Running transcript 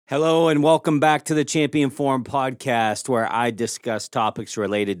Hello and welcome back to the Champion Forum podcast, where I discuss topics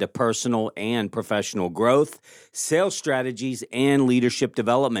related to personal and professional growth, sales strategies, and leadership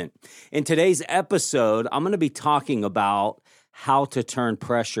development. In today's episode, I'm going to be talking about how to turn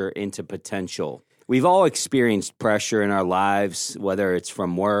pressure into potential. We've all experienced pressure in our lives, whether it's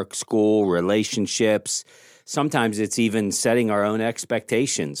from work, school, relationships. Sometimes it's even setting our own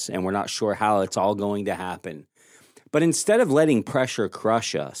expectations, and we're not sure how it's all going to happen. But instead of letting pressure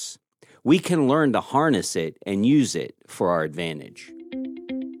crush us, we can learn to harness it and use it for our advantage.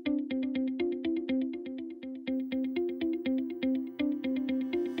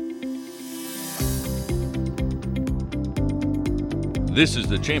 This is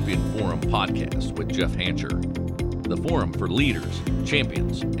the Champion Forum podcast with Jeff Hancher, the forum for leaders,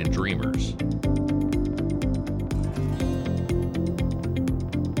 champions, and dreamers.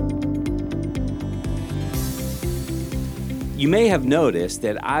 You may have noticed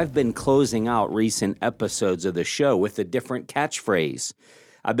that I've been closing out recent episodes of the show with a different catchphrase.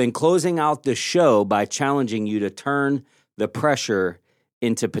 I've been closing out the show by challenging you to turn the pressure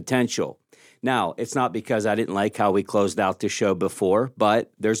into potential. Now, it's not because I didn't like how we closed out the show before,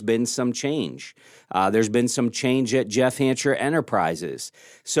 but there's been some change. There's been some change at Jeff Hancher Enterprises.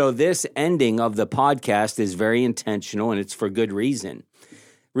 So this ending of the podcast is very intentional, and it's for good reason.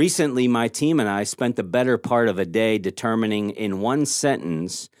 Recently, my team and I spent the better part of a day determining in one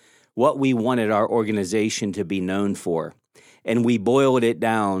sentence what we wanted our organization to be known for. And we boiled it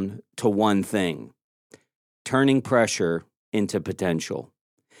down to one thing: turning pressure into potential.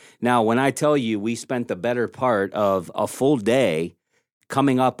 Now, when I tell you we spent the better part of a full day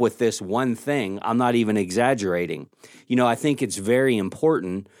coming up with this one thing, I'm not even exaggerating. You know, I think it's very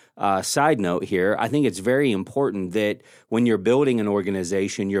important, side note here, I think it's very important that when you're building an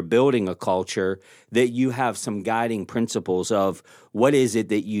organization, you're building a culture, that you have some guiding principles of what is it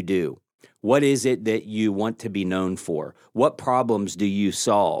that you do? What is it that you want to be known for? What problems do you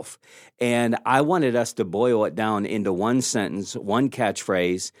solve? And I wanted us to boil it down into one sentence, one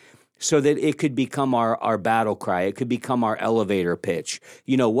catchphrase, so that it could become our battle cry. It could become our elevator pitch.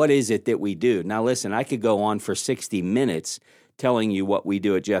 You know, what is it that we do? Now, listen, I could go on for 60 minutes telling you what we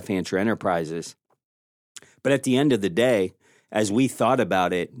do at Jeff Hancher Enterprises. But at the end of the day, as we thought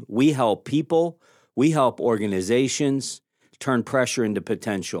about it, we help people, we help organizations turn pressure into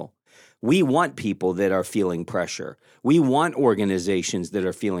potential. We want people that are feeling pressure. We want organizations that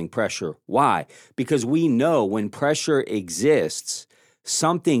are feeling pressure. Why? Because we know when pressure exists,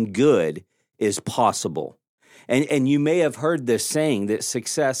 something good is possible. And you may have heard this saying that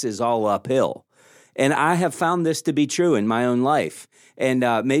success is all uphill. And I have found this to be true in my own life. And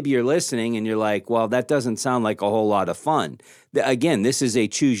maybe you're listening and you're like, well, that doesn't sound like a whole lot of fun. Again, this is a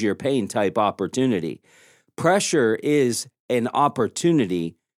choose your pain type opportunity. Pressure is an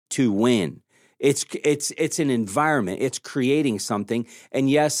opportunity to win. It's an environment. It's creating something. And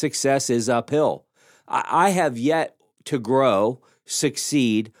yes, success is uphill. I have yet to grow,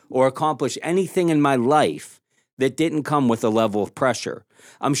 succeed, or accomplish anything in my life that didn't come with a level of pressure.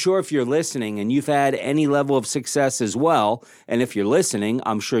 I'm sure if you're listening and you've had any level of success as well, and if you're listening,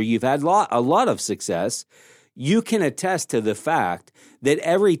 I'm sure you've had a lot of success, you can attest to the fact that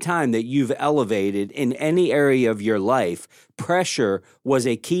every time that you've elevated in any area of your life, pressure was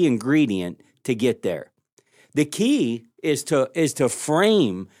a key ingredient to get there. The key is to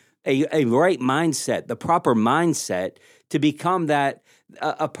frame a right mindset, the proper mindset, to become that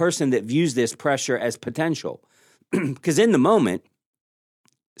a person that views this pressure as potential. Because in the moment,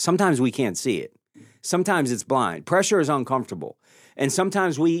 sometimes we can't see it. Sometimes it's blind. Pressure is uncomfortable. And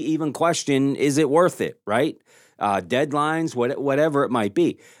sometimes we even question, is it worth it, right? Deadlines, whatever it might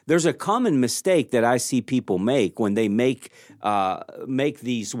be. There's a common mistake that I see people make when they make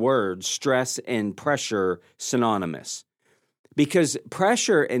these words, stress and pressure, synonymous. Because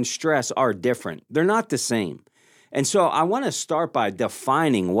pressure and stress are different. They're not the same. And so I want to start by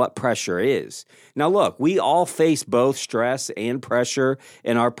defining what pressure is. Now, look, we all face both stress and pressure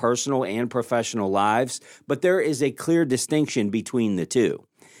in our personal and professional lives, but there is a clear distinction between the two.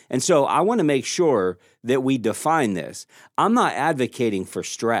 And so I want to make sure that we define this. I'm not advocating for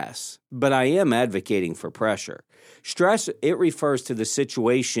stress, but I am advocating for pressure. Stress, it refers to the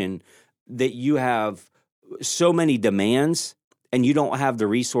situation that you have so many demands and you don't have the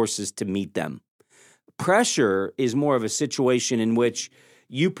resources to meet them. Pressure is more of a situation in which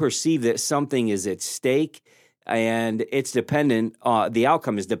you perceive that something is at stake and it's dependent, the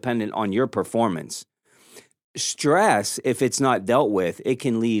outcome is dependent on your performance. Stress, if it's not dealt with, it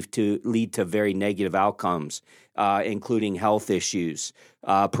can lead to very negative outcomes, including health issues,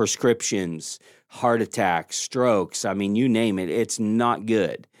 prescriptions, heart attacks, strokes. I mean, you name it, it's not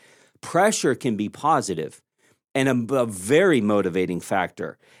good. Pressure can be positive and a very motivating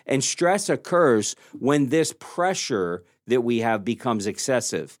factor. And stress occurs when this pressure that we have becomes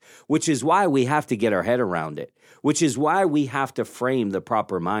excessive, which is why we have to get our head around it, which is why we have to frame the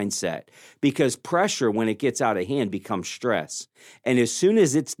proper mindset. Because pressure, when it gets out of hand, becomes stress. And as soon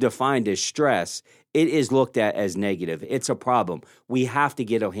as it's defined as stress, it is looked at as negative. It's a problem. We have to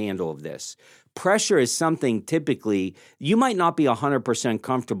get a handle of this. Pressure is something typically you might not be 100%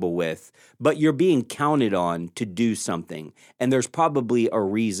 comfortable with, but you're being counted on to do something, and there's probably a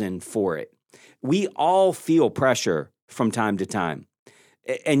reason for it. We all feel pressure from time to time,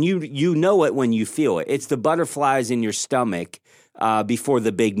 and you know it when you feel it. It's the butterflies in your stomach before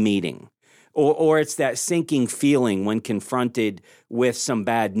the big meeting. Or it's that sinking feeling when confronted with some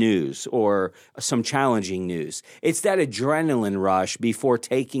bad news or some challenging news. It's that adrenaline rush before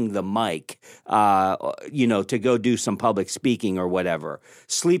taking the mic, to go do some public speaking or whatever.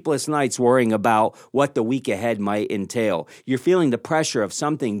 Sleepless nights worrying about what the week ahead might entail. You're feeling the pressure of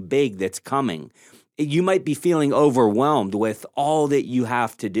something big that's coming. You might be feeling overwhelmed with all that you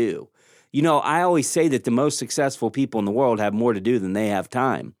have to do. You know, I always say that the most successful people in the world have more to do than they have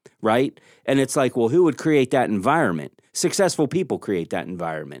time, right? And it's like, well, who would create that environment? Successful people create that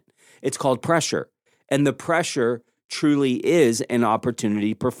environment. It's called pressure. And the pressure truly is an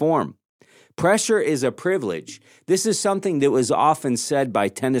opportunity to perform. Pressure is a privilege. This is something that was often said by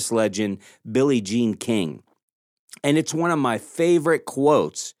tennis legend Billie Jean King. And it's one of my favorite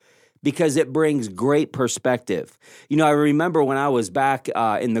quotes because it brings great perspective. You know, I remember when I was back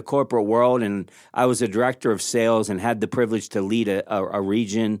in the corporate world and I was a director of sales and had the privilege to lead a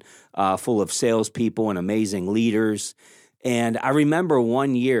region full of salespeople and amazing leaders. And I remember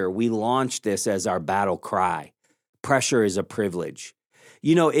one year we launched this as our battle cry. Pressure is a privilege.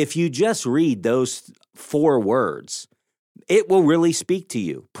 You know, if you just read those 4 words, it will really speak to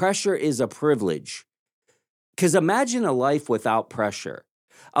you. Pressure is a privilege. Because imagine a life without pressure.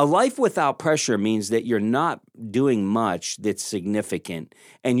 A life without pressure means that you're not doing much that's significant,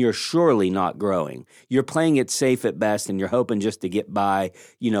 and you're surely not growing. You're playing it safe at best, and you're hoping just to get by,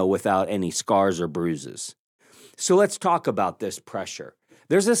 without any scars or bruises. So let's talk about this pressure.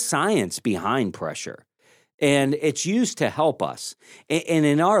 There's a science behind pressure, and it's used to help us. And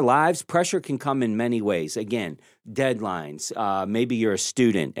in our lives, pressure can come in many ways. Again, deadlines. Maybe you're a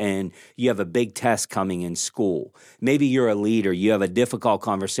student and you have a big test coming in school. Maybe you're a leader. You have a difficult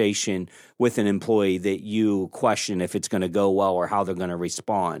conversation with an employee that you question if it's going to go well or how they're going to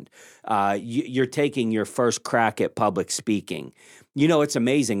respond. You're taking your first crack at public speaking. You know, it's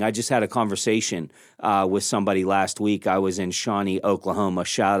amazing. I just had a conversation with somebody last week. I was in Shawnee, Oklahoma.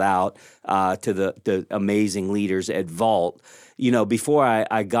 Shout out to the amazing leaders at Vault. You know, before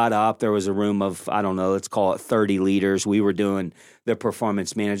I got up, there was a room of, I don't know, let's call it 30 leaders. We were doing the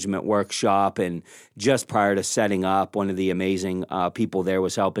performance management workshop, and just prior to setting up, one of the amazing people there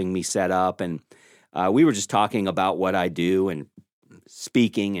was helping me set up, and we were just talking about what I do and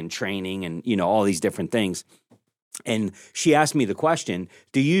speaking and training and, all these different things. And she asked me the question,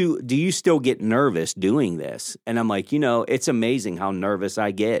 do you still get nervous doing this? And I'm like, it's amazing how nervous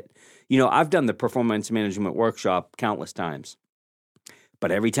I get. I've done the performance management workshop countless times.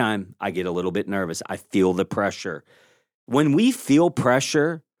 But every time I get a little bit nervous, I feel the pressure. When we feel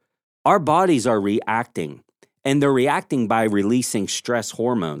pressure, our bodies are reacting. And they're reacting by releasing stress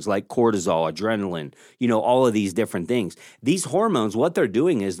hormones like cortisol, adrenaline, all of these different things. These hormones, what they're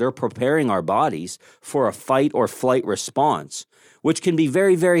doing is they're preparing our bodies for a fight or flight response, which can be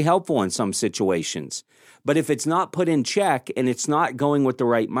very, very helpful in some situations. But if it's not put in check and it's not going with the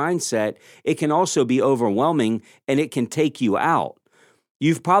right mindset, it can also be overwhelming and it can take you out.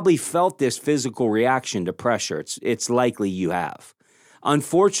 You've probably felt this physical reaction to pressure. It's likely you have.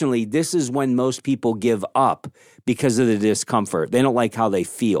 Unfortunately, this is when most people give up because of the discomfort. They don't like how they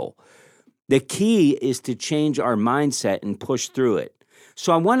feel. The key is to change our mindset and push through it.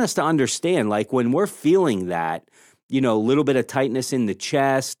 So I want us to understand, like when we're feeling that, a little bit of tightness in the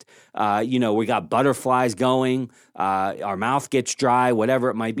chest, we got butterflies going, our mouth gets dry,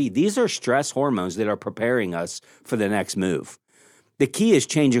 whatever it might be. These are stress hormones that are preparing us for the next move. The key is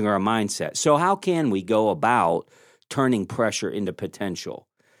changing our mindset. So how can we go about turning pressure into potential?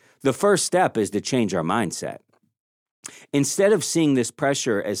 The first step is to change our mindset. Instead of seeing this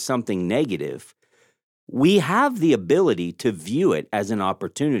pressure as something negative, we have the ability to view it as an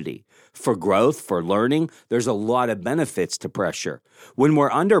opportunity for growth, for learning. There's a lot of benefits to pressure. When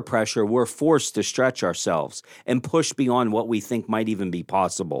we're under pressure, we're forced to stretch ourselves and push beyond what we think might even be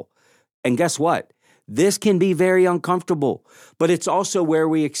possible. And guess what? This can be very uncomfortable, but it's also where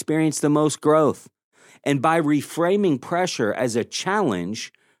we experience the most growth. And by reframing pressure as a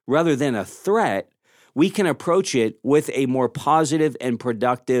challenge rather than a threat, we can approach it with a more positive and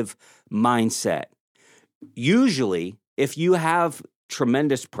productive mindset. Usually, if you have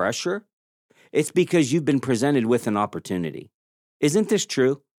tremendous pressure, it's because you've been presented with an opportunity. Isn't this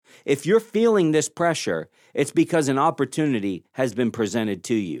true? If you're feeling this pressure, it's because an opportunity has been presented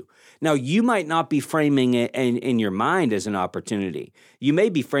to you. Now, you might not be framing it in your mind as an opportunity. You may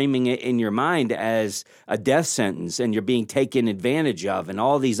be framing it in your mind as a death sentence and you're being taken advantage of and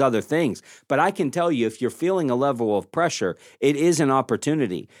all these other things. But I can tell you, if you're feeling a level of pressure, it is an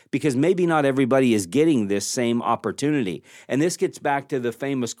opportunity because maybe not everybody is getting this same opportunity. And this gets back to the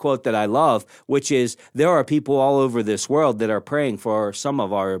famous quote that I love, which is, there are people all over this world that are praying for some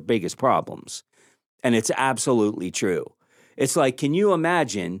of our biggest problems. And it's absolutely true. It's like, can you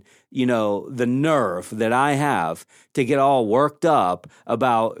imagine, the nerve that I have to get all worked up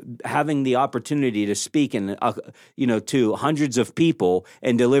about having the opportunity to speak to hundreds of people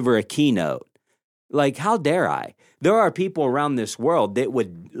and deliver a keynote? Like, how dare I? There are people around this world that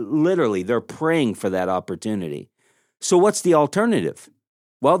would they're praying for that opportunity. So what's the alternative?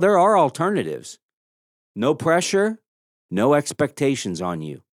 Well, there are alternatives. No pressure, no expectations on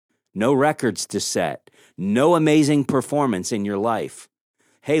you. No records to set, no amazing performance in your life.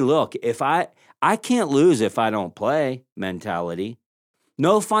 Hey, look, if I can't lose if I don't play mentality.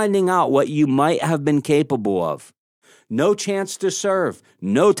 No finding out what you might have been capable of. No chance to serve,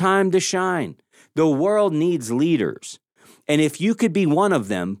 no time to shine. The world needs leaders. And if you could be one of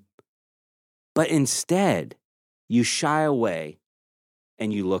them, but instead you shy away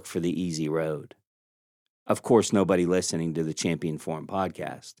and you look for the easy road. Of course, nobody listening to the Champion Forum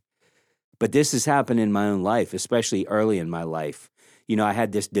podcast. But this has happened in my own life, especially early in my life. I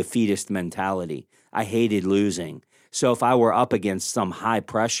had this defeatist mentality. I hated losing. So if I were up against some high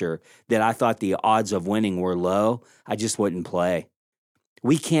pressure that I thought the odds of winning were low, I just wouldn't play.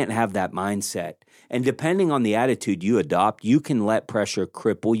 We can't have that mindset. And depending on the attitude you adopt, you can let pressure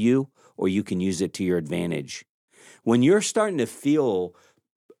cripple you or you can use it to your advantage. When you're starting to feel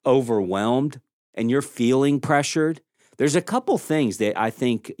overwhelmed and you're feeling pressured, there's a couple things that I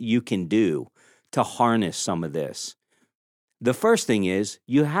think you can do to harness some of this. The first thing is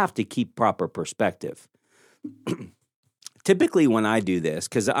you have to keep proper perspective. Typically when I do this,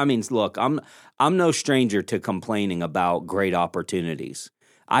 because look, I'm no stranger to complaining about great opportunities.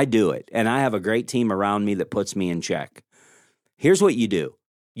 I do it, and I have a great team around me that puts me in check. Here's what you do.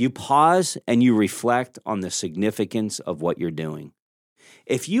 You pause and you reflect on the significance of what you're doing.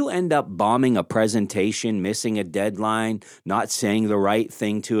 If you end up bombing a presentation, missing a deadline, not saying the right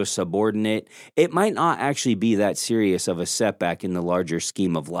thing to a subordinate, it might not actually be that serious of a setback in the larger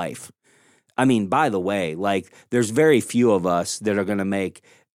scheme of life. By the way, there's very few of us that are going to make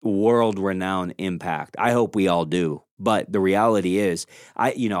world-renowned impact. I hope we all do. But the reality is,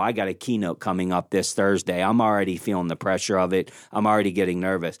 I got a keynote coming up this Thursday. I'm already feeling the pressure of it. I'm already getting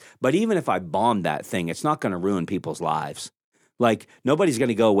nervous. But even if I bomb that thing, it's not going to ruin people's lives. Nobody's going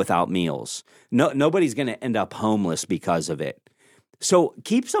to go without meals. Nobody's going to end up homeless because of it. So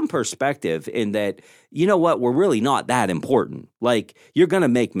keep some perspective in that, we're really not that important. You're going to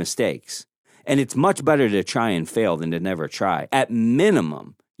make mistakes. And it's much better to try and fail than to never try. At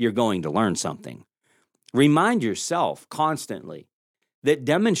minimum, you're going to learn something. Remind yourself constantly that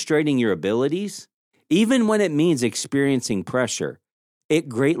demonstrating your abilities, even when it means experiencing pressure, it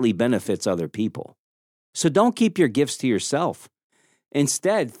greatly benefits other people. So don't keep your gifts to yourself.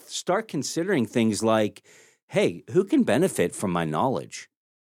 Instead, start considering things like, hey, who can benefit from my knowledge?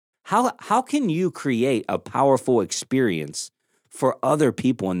 How can you create a powerful experience for other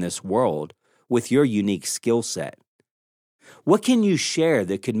people in this world with your unique skill set? What can you share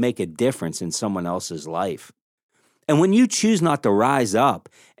that could make a difference in someone else's life? And when you choose not to rise up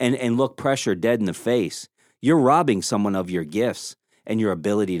and look pressure dead in the face, you're robbing someone of your gifts and your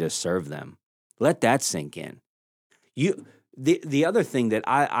ability to serve them. Let that sink in. The other thing that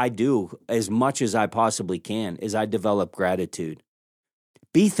I do as much as I possibly can is I develop gratitude.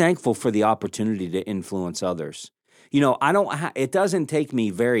 Be thankful for the opportunity to influence others. It doesn't take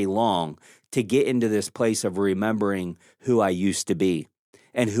me very long to get into this place of remembering who I used to be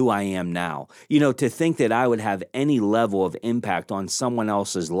and who I am now. To think that I would have any level of impact on someone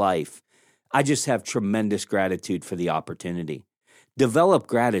else's life, I just have tremendous gratitude for the opportunity. Develop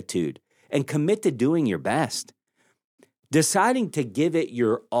gratitude and commit to doing your best. Deciding to give it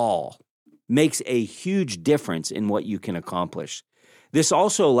your all makes a huge difference in what you can accomplish. This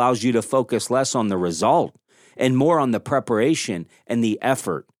also allows you to focus less on the result and more on the preparation and the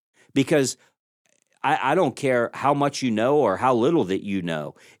effort. Because I don't care how much you know or how little that you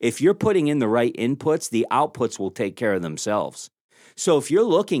know. If you're putting in the right inputs, the outputs will take care of themselves. So if you're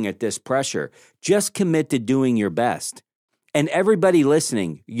looking at this pressure, just commit to doing your best. And everybody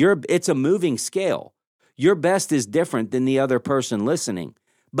listening, it's a moving scale. Your best is different than the other person listening,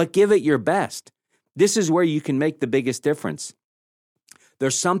 but give it your best. This is where you can make the biggest difference.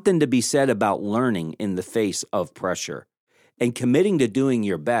 There's something to be said about learning in the face of pressure and committing to doing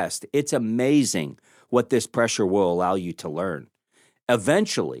your best. It's amazing what this pressure will allow you to learn.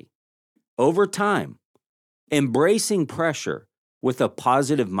 Eventually, over time, embracing pressure with a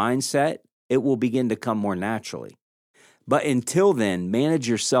positive mindset, it will begin to come more naturally. But until then, manage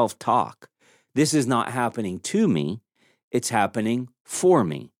your self-talk. This is not happening to me, it's happening for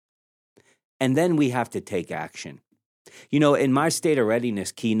me. And then we have to take action. You know, in my State of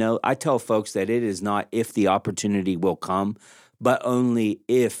Readiness keynote, I tell folks that it is not if the opportunity will come, but only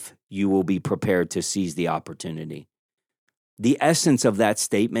if you will be prepared to seize the opportunity. The essence of that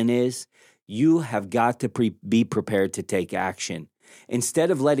statement is you have got to be prepared to take action.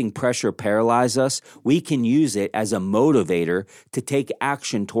 Instead of letting pressure paralyze us, we can use it as a motivator to take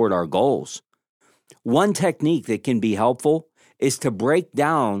action toward our goals. One technique that can be helpful is to break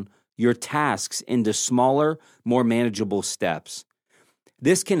down your tasks into smaller, more manageable steps.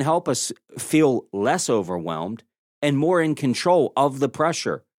 This can help us feel less overwhelmed and more in control of the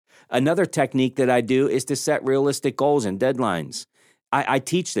pressure. Another technique that I do is to set realistic goals and deadlines. I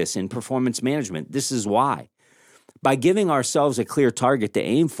teach this in performance management. This is why. By giving ourselves a clear target to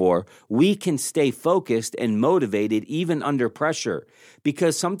aim for, we can stay focused and motivated even under pressure.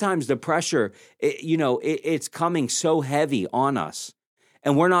 Because sometimes the pressure, it's coming so heavy on us.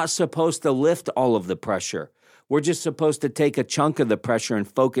 And we're not supposed to lift all of the pressure. We're just supposed to take a chunk of the pressure and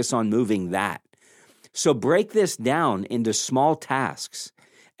focus on moving that. So break this down into small tasks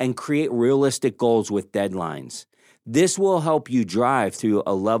and create realistic goals with deadlines. This will help you drive through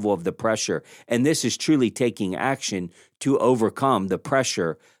a level of the pressure, and this is truly taking action to overcome the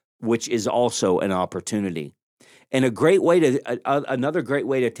pressure, which is also an opportunity. And another great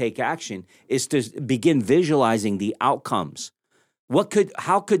way to take action is to begin visualizing the outcomes.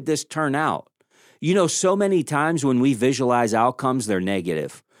 How could this turn out? You know, so many times when we visualize outcomes, they're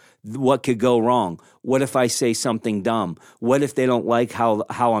negative. What could go wrong? What if I say something dumb? What if they don't like how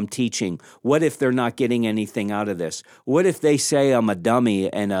I'm teaching? What if they're not getting anything out of this? What if they say I'm a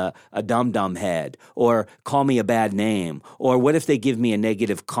dummy and a dum-dum head, or call me a bad name? Or what if they give me a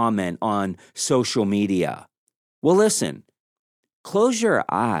negative comment on social media? Well, listen, close your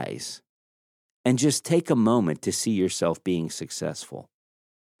eyes and just take a moment to see yourself being successful.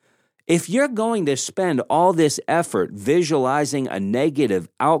 If you're going to spend all this effort visualizing a negative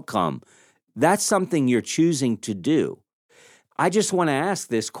outcome, that's something you're choosing to do. I just want to ask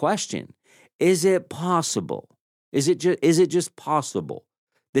this question. Is it possible? Is it just possible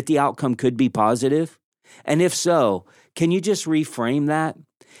that the outcome could be positive? And if so, can you just reframe that?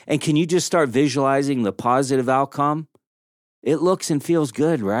 And can you just start visualizing the positive outcome? It looks and feels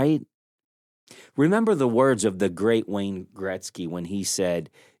good, right? Remember the words of the great Wayne Gretzky when he said,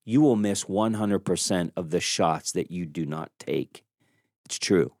 "You will miss 100% of the shots that you do not take." It's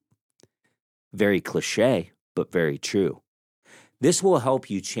true. Very cliche, but very true. This will help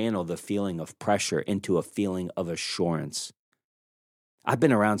you channel the feeling of pressure into a feeling of assurance. I've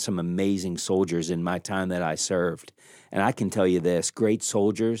been around some amazing soldiers in my time that I served, and I can tell you this, great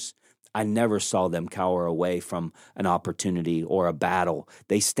soldiers, I never saw them cower away from an opportunity or a battle.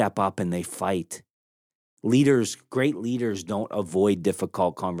 They step up and they fight. Great leaders don't avoid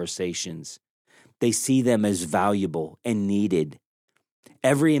difficult conversations. They see them as valuable and needed.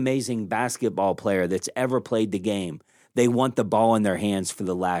 Every amazing basketball player that's ever played the game, they want the ball in their hands for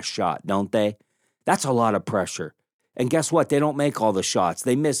the last shot, don't they? That's a lot of pressure. And guess what? They don't make all the shots.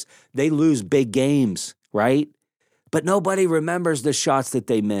 They lose big games, right? But nobody remembers the shots that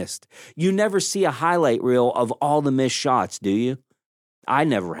they missed. You never see a highlight reel of all the missed shots, do you? I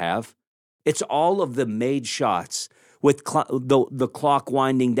never have. It's all of the made shots with the clock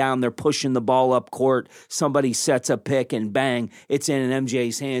winding down. They're pushing the ball up court. Somebody sets a pick and bang, it's in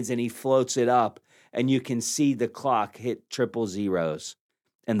MJ's hands and he floats it up. And you can see the clock hit triple zeros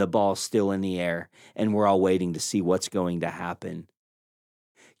and the ball's still in the air. And we're all waiting to see what's going to happen.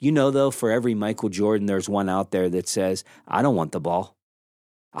 You know, though, for every Michael Jordan, there's one out there that says, "I don't want the ball.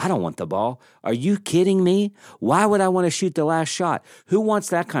 I don't want the ball. Are you kidding me? Why would I want to shoot the last shot?" Who wants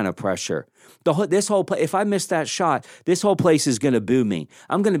that kind of pressure? If I miss that shot, this whole place is going to boo me.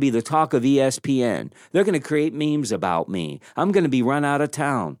 I'm going to be the talk of ESPN. They're going to create memes about me. I'm going to be run out of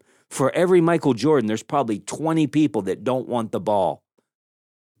town. For every Michael Jordan, there's probably 20 people that don't want the ball.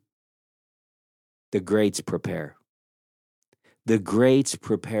 The greats prepare. The greats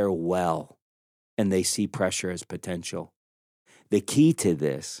prepare well, and they see pressure as potential. The key to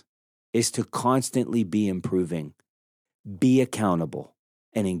this is to constantly be improving, be accountable,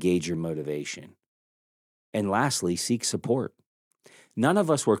 and engage your motivation. And lastly, seek support. None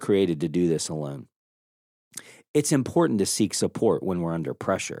of us were created to do this alone. It's important to seek support when we're under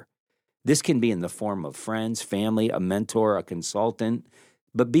pressure. This can be in the form of friends, family, a mentor, a consultant,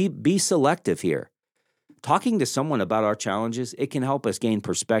 but be selective here. Talking to someone about our challenges, it can help us gain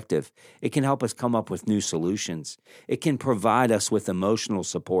perspective. It can help us come up with new solutions. It can provide us with emotional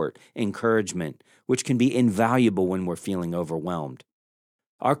support, encouragement, which can be invaluable when we're feeling overwhelmed.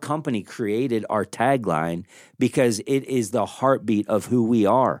 Our company created our tagline because it is the heartbeat of who we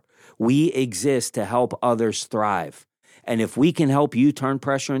are. We exist to help others thrive. And if we can help you turn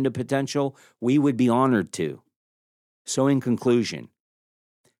pressure into potential, we would be honored to. So in conclusion,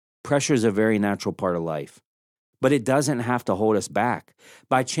 pressure is a very natural part of life, but it doesn't have to hold us back.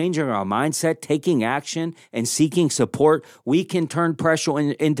 By changing our mindset, taking action, and seeking support, we can turn pressure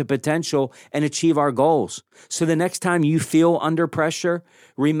into potential and achieve our goals. So the next time you feel under pressure,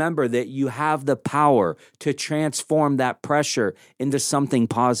 remember that you have the power to transform that pressure into something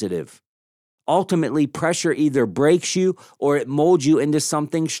positive. Ultimately, pressure either breaks you or it molds you into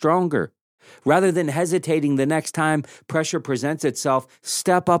something stronger. Rather than hesitating the next time pressure presents itself,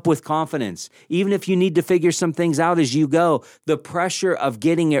 step up with confidence. Even if you need to figure some things out as you go, the pressure of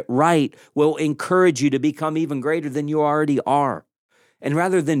getting it right will encourage you to become even greater than you already are. And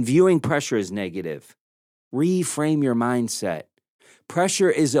rather than viewing pressure as negative, reframe your mindset. Pressure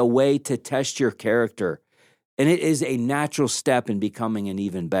is a way to test your character, and it is a natural step in becoming an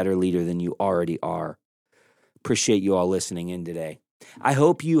even better leader than you already are. Appreciate you all listening in today. I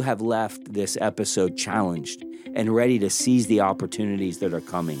hope you have left this episode challenged and ready to seize the opportunities that are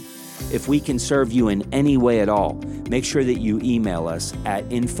coming. If we can serve you in any way at all, make sure that you email us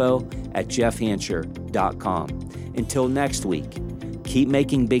at info@jeffhancher.com. Until next week, keep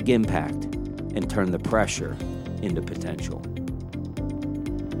making big impact and turn the pressure into potential.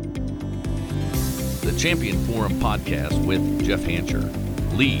 The Champion Forum Podcast with Jeff Hancher.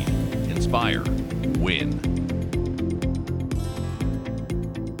 Lead, inspire, win.